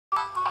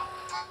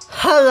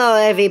Hello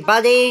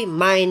everybody,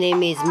 my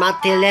name is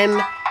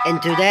Matilem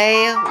and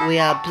today we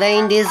are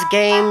playing this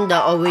game,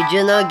 the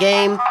original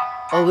game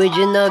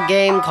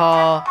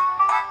called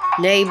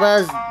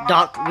Neighbors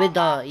Dog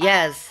Riddle.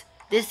 Yes,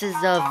 this is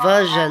the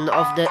version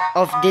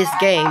of this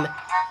game.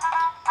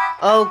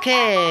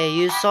 Okay,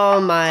 you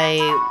saw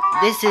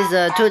this is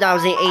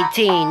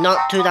 2018, not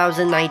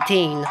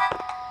 2019.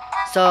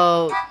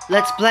 So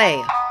let's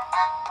play.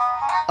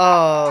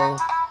 Oh,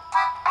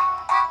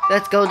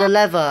 let's go to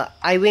level.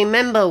 I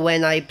remember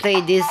when I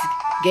played this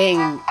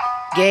game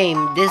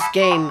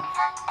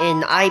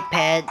in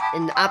iPad,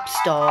 in App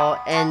Store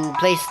and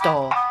Play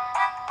Store.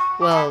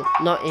 Well,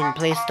 not in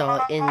Play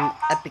Store, in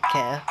Epic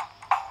Care.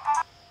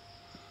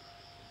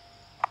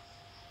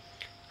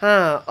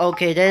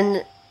 Okay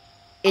then.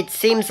 It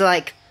seems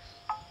like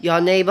your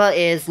neighbor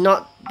is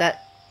not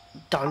that...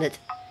 Darn it.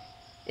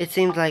 It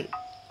seems like...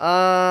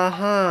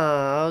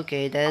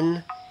 okay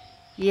then.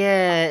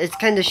 Yeah, it's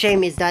kinda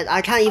shame is that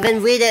I can't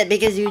even read it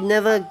because you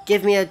never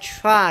give me a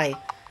try.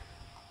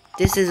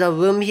 This is a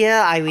room here,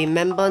 I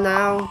remember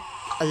now.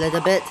 A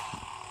little bit.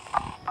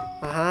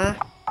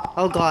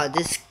 Oh god,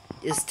 this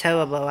is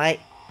terrible, right?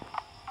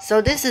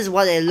 So this is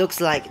what it looks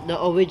like, the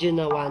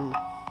original one.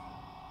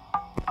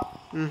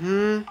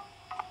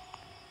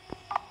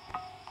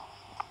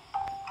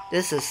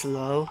 This is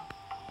slow.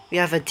 We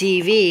have a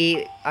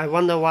TV. I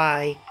wonder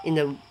why in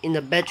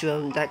the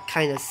bedroom. That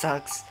kind of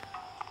sucks.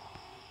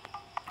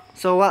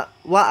 So what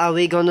are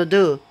we gonna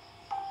do?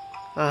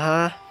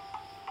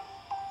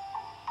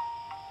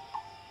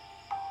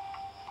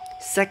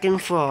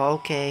 Second floor.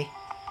 Okay.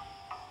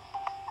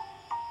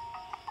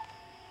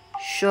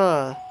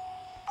 Sure.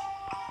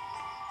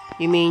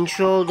 You mean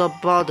throw the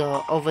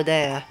bottle over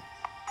there?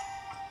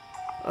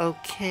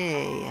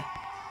 Okay.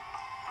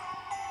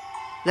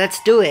 Let's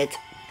do it.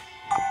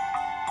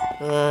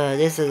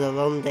 This is a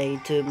long day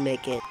to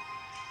make it.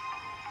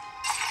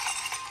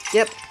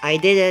 Yep, I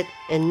did it.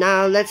 And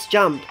now let's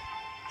jump.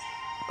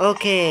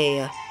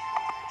 Okay.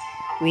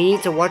 We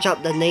need to watch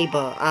out the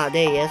neighbor.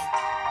 There he is.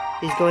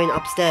 He's going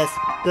upstairs.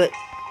 Good.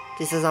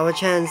 This is our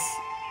chance.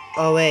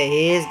 Oh wait,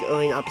 he is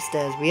going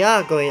upstairs. We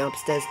are going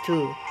upstairs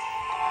too.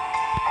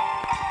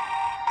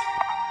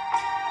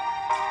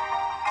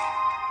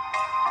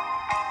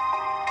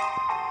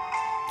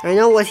 I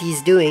know what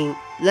he's doing.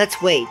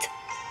 Let's wait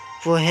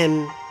for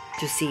him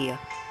to see.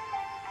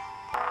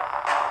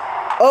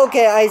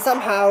 Okay, I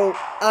somehow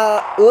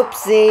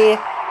oopsie.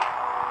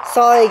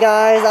 Sorry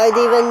guys, I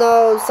didn't even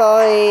know,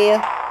 sorry.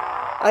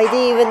 I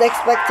didn't even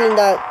expecting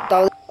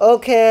that.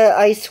 Okay,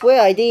 I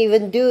swear I didn't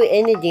even do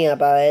anything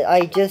about it.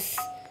 I just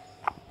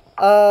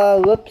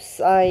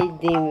whoops, I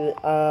didn't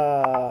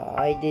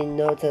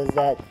notice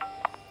that.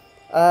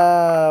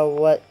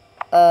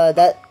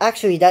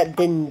 That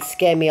didn't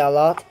scare me a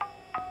lot.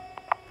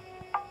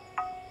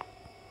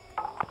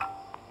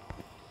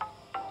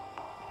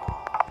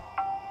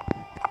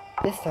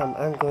 This time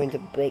I'm going to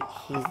break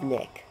his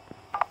neck.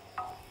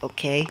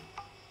 Okay?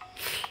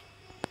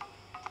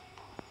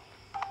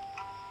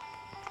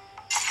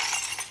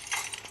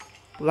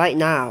 Right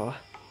now.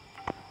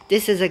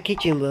 This is a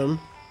kitchen room.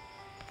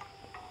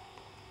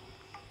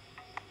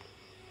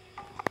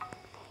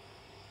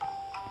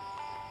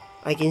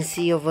 I can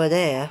see over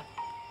there.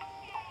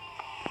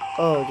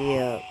 Oh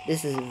dear,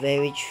 this is a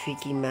very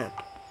tricky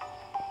map.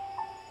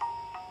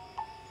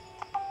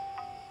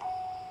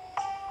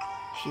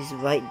 She's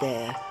right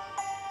there.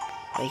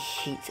 I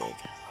hate it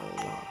a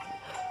lot.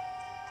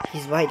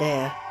 He's right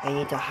there. I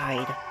need to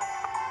hide.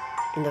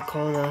 In the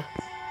corner.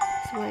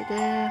 He's right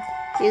there.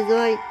 He's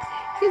right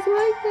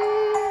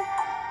there.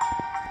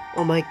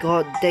 Oh my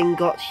god, thank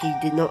god he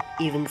did not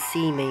even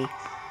see me.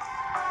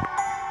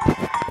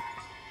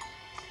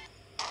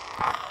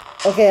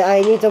 Okay, I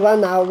need to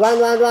run now.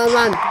 Run.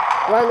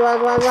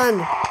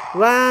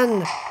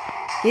 Run.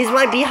 He's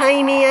right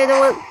behind me. I don't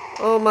want...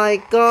 Oh my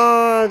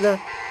god.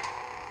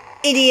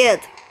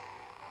 Idiot.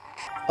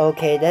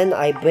 Okay, then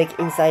I break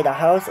inside the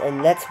house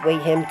and let's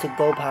wait him to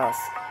go past.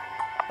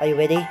 Are you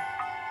ready?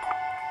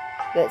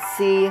 Let's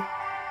see.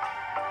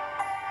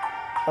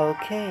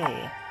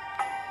 Okay.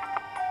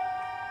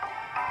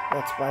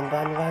 Let's run.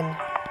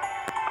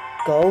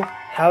 Go.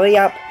 Hurry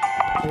up.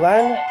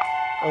 Run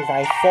as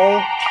I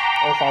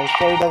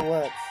say the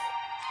words.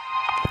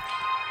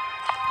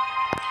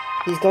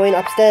 He's going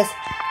upstairs.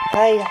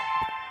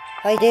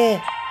 Hide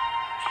there.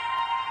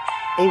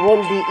 It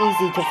won't be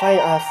easy to find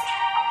us,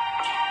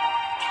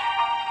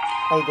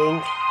 I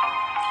think.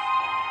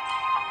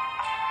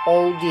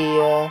 Oh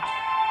dear.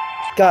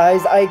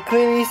 Guys, I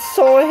clearly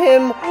saw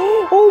him.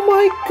 Oh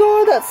my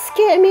god, that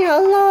scared me a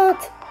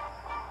lot.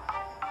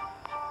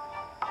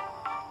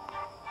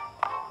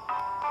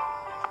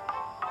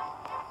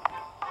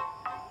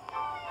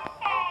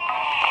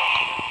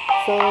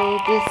 So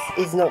this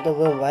is not the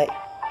room, right?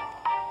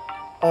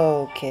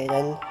 Okay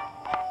then.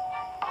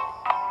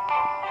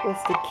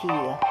 Where's the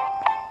key?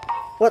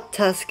 What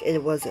task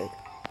was it?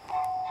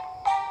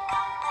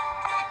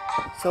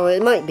 So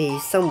it might be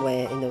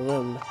somewhere in the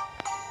room.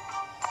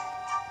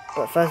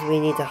 But first we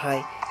need to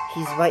hide.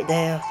 He's right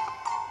there.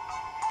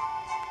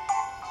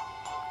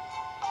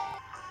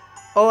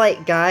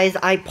 Alright guys,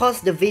 I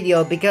paused the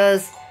video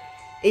because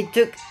it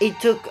took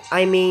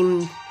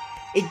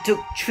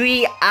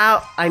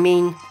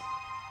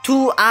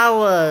 2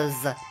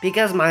 hours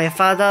because my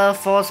father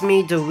forced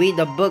me to read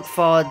a book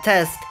for a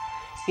test.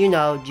 You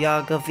know,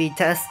 geography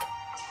test.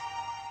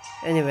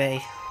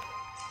 Anyway,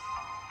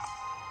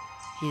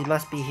 he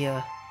must be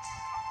here.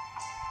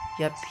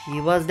 Yep,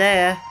 he was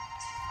there.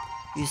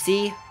 You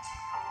see?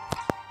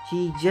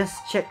 He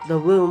just checked the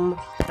room,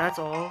 that's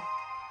all.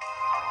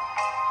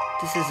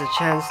 This is a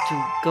chance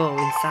to go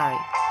inside.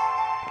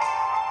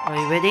 Are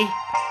you ready?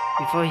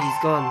 Before he's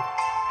gone.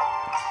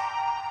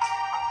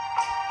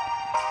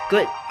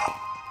 Good.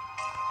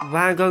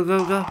 Run, go,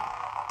 go, go.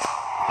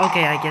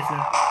 Okay, I guess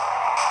now.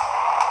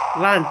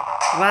 Run.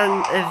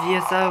 Run of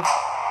yourself.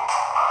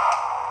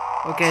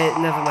 Okay,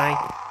 never mind.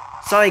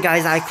 Sorry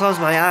guys, I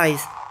closed my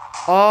eyes.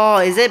 Oh,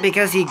 is it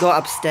because he got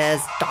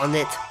upstairs? Darn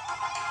it.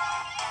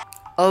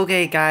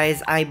 Okay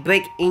guys, I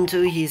break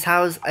into his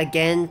house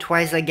again,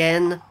 twice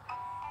again.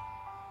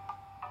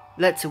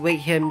 Let's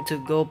wait him to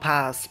go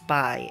past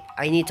by.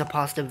 I need to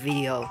pause the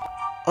video.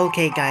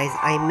 Okay guys,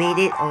 I made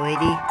it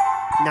already.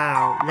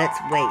 Now, let's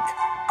wait.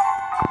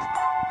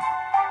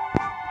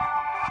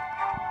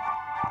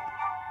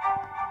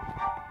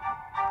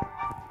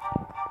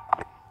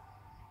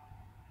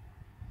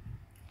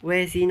 Where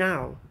is he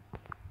now?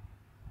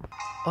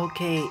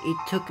 Okay, it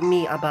took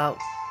me about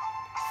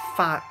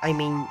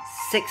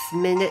 6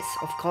 minutes,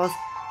 of course.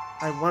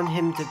 I want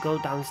him to go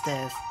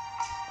downstairs.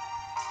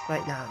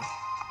 Right now.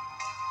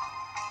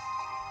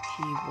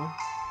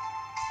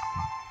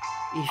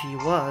 If he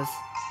was...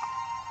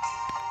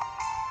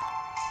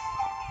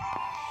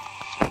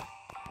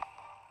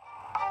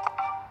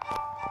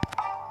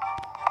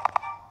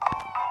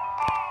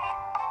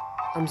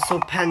 I'm so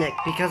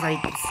panicked because I'm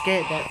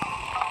scared that...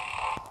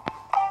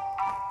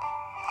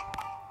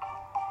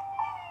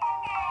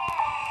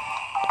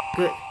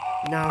 Good,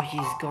 now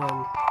he's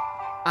gone.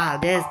 Ah,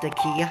 there's the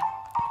key.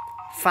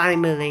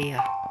 Finally.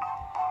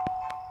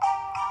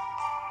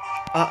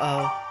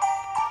 Uh-oh.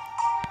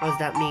 What does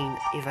that mean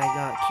if I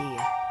got a key?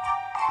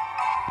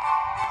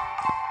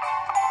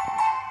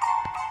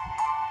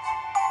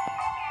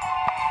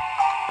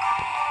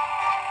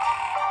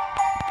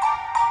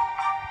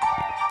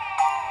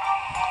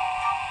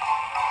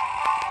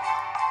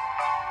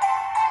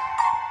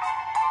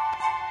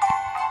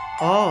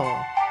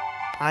 Oh,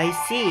 I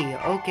see.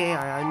 Okay,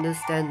 I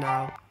understand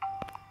now.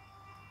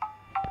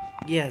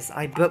 Yes,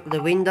 I broke the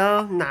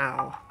window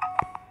now.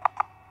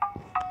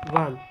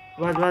 Run,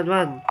 run, run,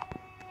 run.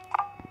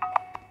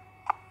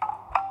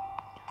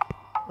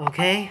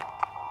 Okay.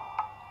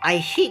 I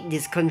hate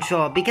this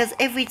control because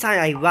every time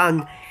I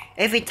run,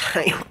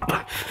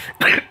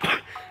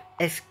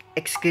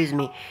 excuse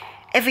me.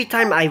 Every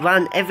time I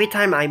run, every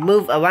time I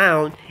move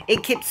around,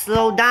 it keeps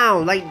slow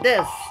down like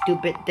this,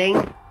 stupid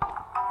thing.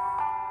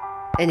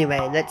 Anyway,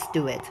 let's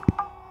do it.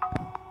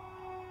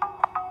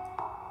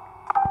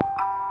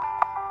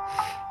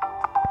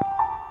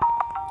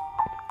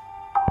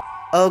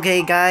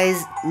 Okay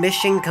guys,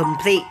 mission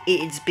complete.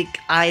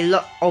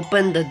 I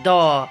opened the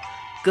door.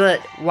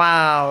 Good,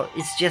 wow,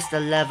 it's just a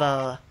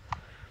level.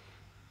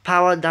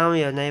 Power down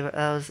your neighbor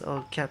else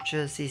or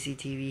capture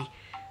CCTV.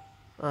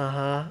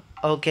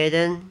 Okay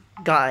then,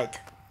 got it.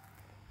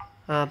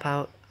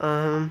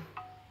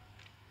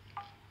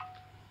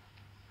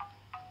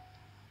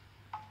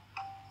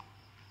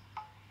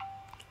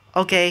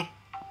 Okay,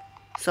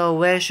 so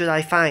where should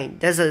I find?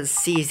 There's a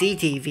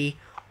CCTV.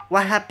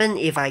 What happened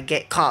if I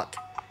get caught?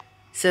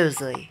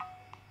 Seriously.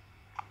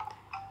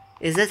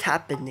 Is it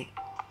happening?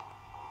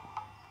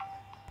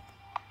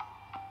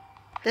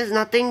 There's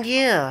nothing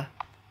here.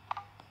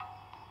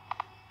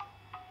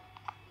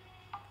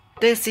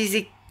 The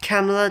CC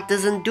camera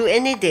doesn't do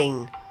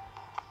anything.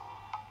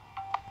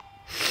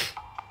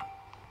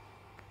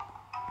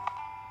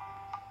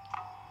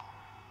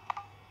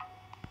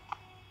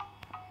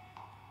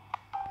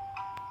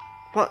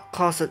 What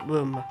closet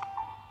room?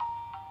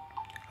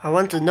 I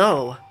want to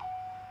know.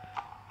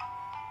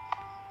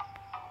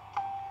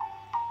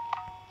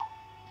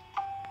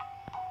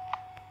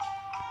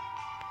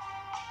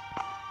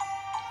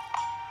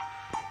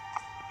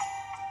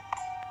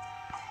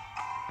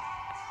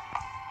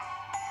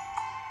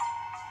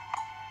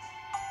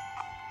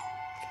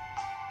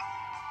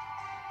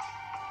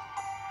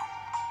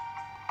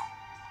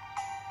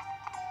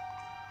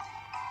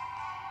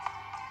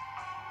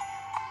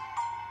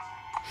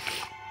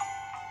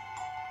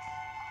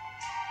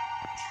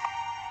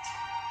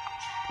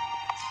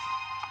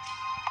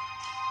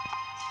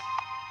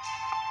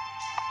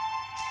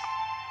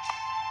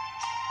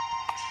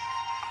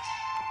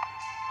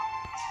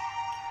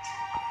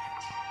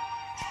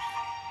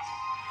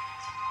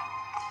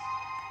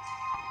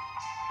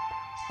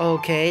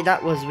 Okay,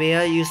 that was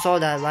weird. You saw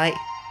that, right?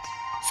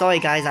 Sorry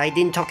guys, I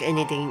didn't talk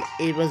anything.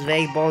 It was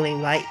very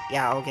boring, right?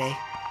 Yeah, okay.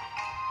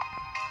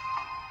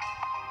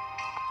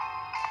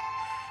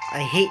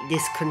 I hate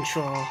this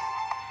control.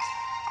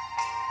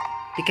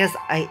 Because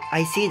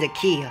I see the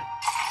key.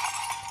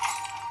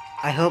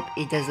 I hope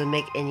it doesn't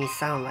make any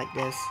sound like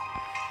this.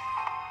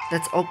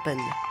 Let's open.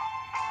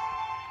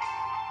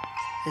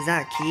 Is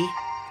that a key?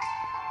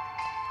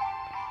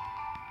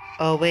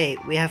 Oh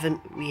wait, we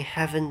haven't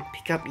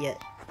picked up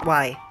yet.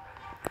 Why?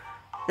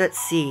 Let's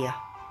see.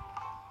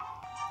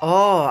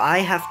 Oh, I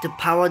have to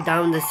power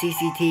down the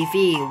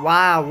CCTV.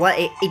 Wow, what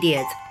an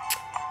idiot.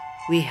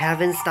 We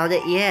haven't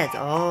started yet.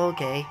 Oh,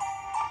 okay.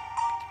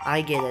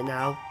 I get it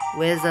now.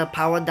 Where's the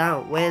power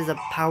down? Where's the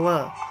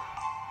power?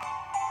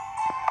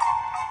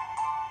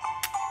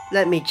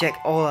 Let me check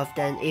all of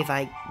them if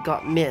I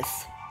got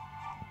missed.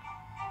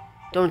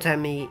 Don't tell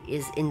me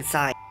it's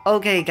inside.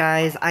 Okay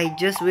guys, I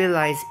just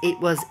realized it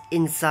was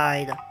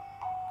inside.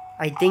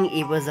 I think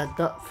it was a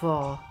third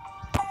floor.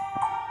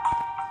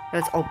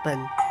 Let's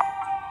open.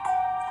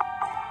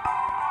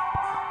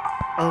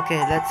 Okay,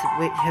 let's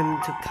wait him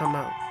to come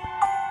out.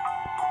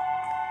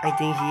 I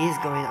think he is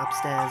going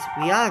upstairs.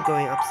 We are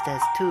going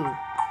upstairs too.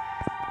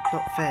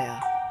 Not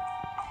fair.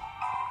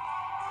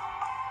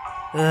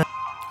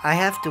 I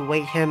have to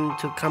wait him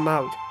to come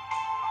out.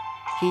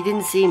 He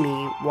didn't see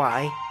me.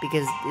 Why?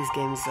 Because this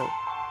game is so...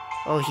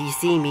 Oh, he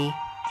see me.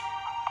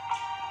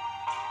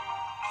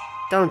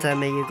 Don't tell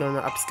me you're going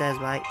upstairs,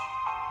 right?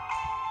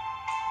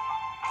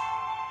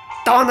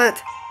 Darn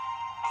it!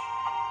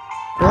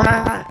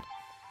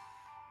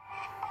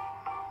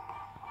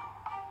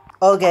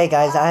 Okay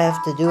guys, I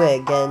have to do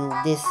it again.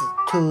 This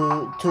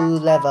two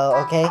level,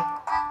 okay?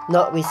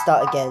 Not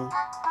restart again.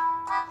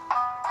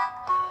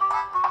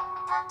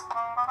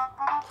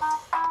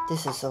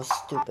 This is so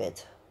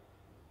stupid.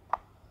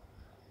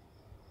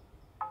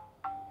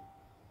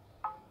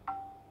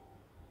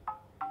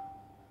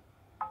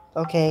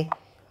 Okay,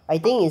 I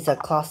think it's a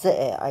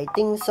closet. I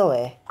think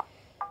so.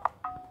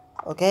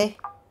 Okay,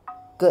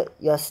 good.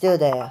 You're still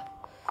there.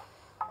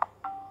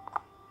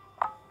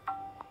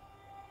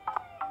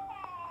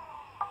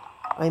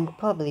 I'm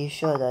probably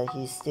sure that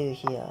he's still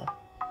here.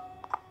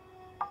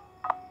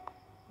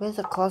 Where's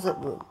the closet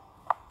room?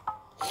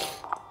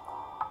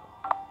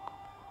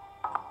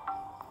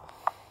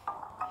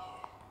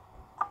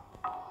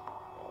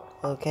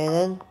 Okay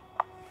then.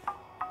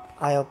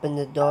 I open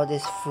the door,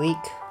 this freak.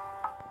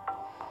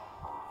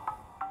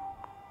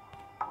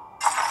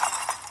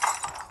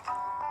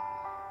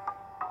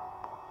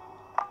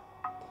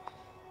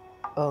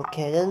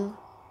 Okay then.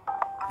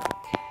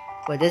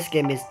 Well, this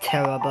game is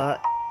terrible.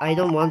 I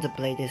don't want to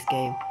play this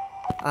game.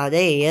 Ah,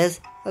 there he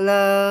is.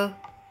 Hello.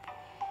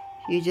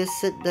 You just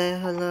sit there.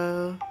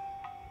 Hello.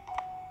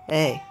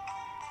 Hey.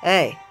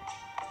 Hey.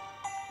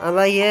 I'm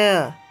right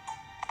here.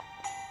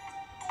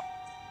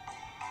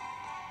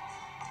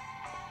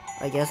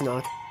 I guess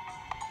not.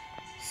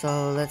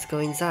 So let's go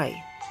inside.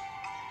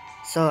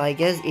 So I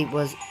guess it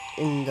was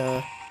in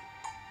the...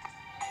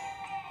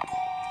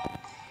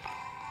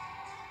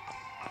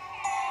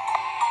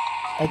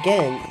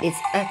 Again, it's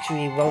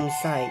actually wrong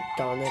side,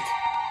 darn it.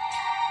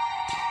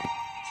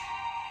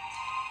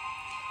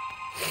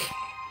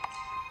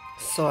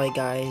 Sorry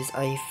guys,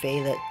 I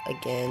failed it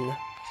again.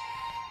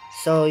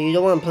 So you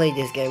don't want to play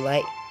this game,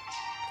 right?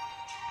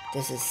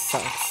 This is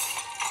sucks.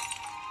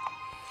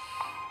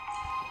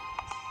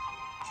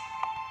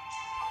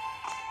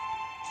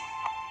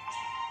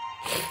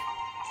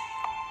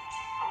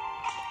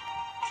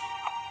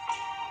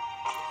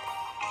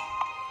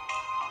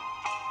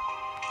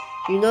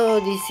 You know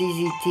this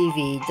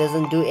CCTV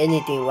doesn't do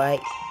anything, right?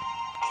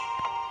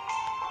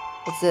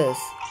 What's this?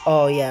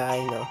 Oh yeah,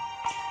 I know.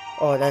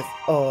 Oh that's...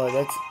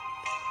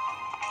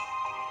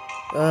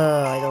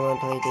 I don't want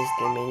to play this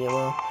game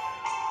anymore.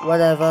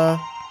 Whatever.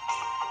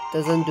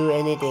 Doesn't do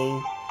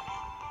anything.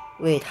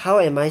 Wait, how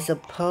am I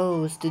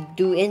supposed to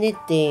do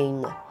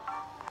anything?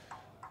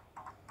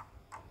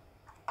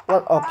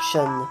 What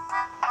option?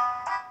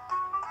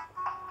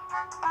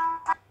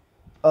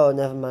 Oh,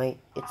 never mind.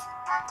 It's...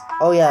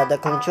 Oh yeah, the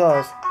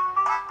controls.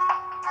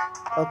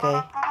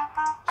 Okay.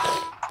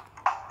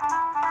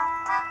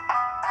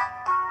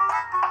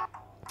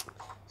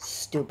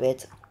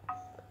 Stupid.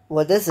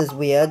 Well, this is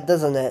weird,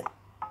 doesn't it?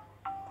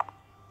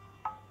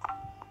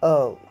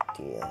 Oh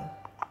dear.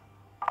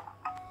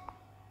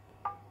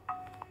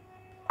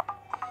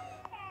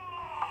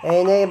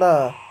 Hey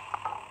neighbor.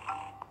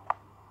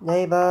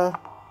 Neighbor.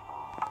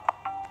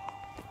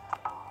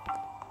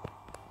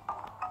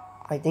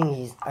 I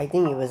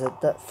think it was a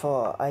third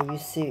floor. Are you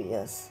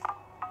serious?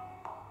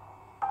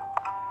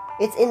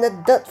 It's in the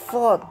third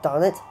floor,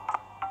 darn it.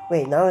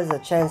 Wait, now is a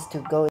chance to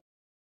go